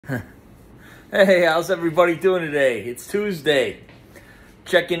Hey, how's everybody doing today? It's Tuesday.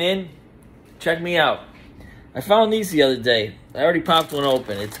 Checking in. Check me out. I found these the other day. I already popped one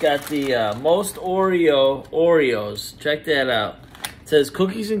open. It's got the Most Oreo Oreos. Check that out. It says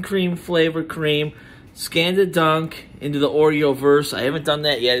cookies and cream flavored cream. Scan to dunk into the Oreo verse. I haven't done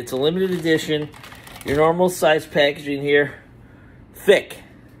that yet. It's a limited edition. Your normal size packaging here. Thick.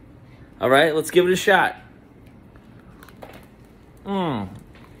 All right, let's give it a shot.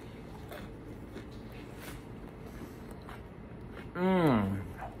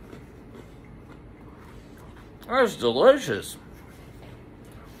 That's delicious.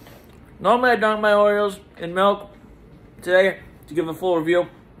 Normally I dunk my Oreos in milk. Today, to give a full review,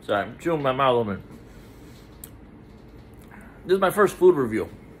 sorry, I'm chewing my mouth a little bit. This is my first food review.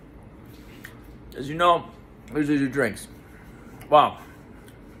 As you know, I usually do drinks. Wow.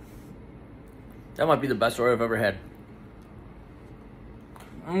 That might be the best Oreo I've ever had.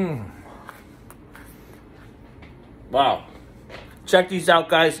 Wow. Check these out,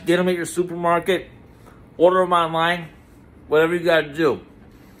 guys. Get them at your supermarket. Order them online. Whatever you got to do.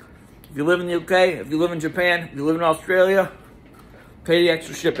 If you live in the UK, if you live in Japan, if you live in Australia, pay the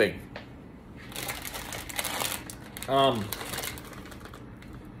extra shipping.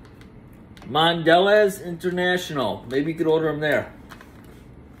 Mondelez International. Maybe you could order them there.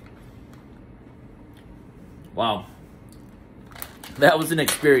 Wow. That was an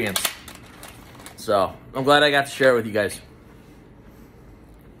experience. So, I'm glad I got to share it with you guys.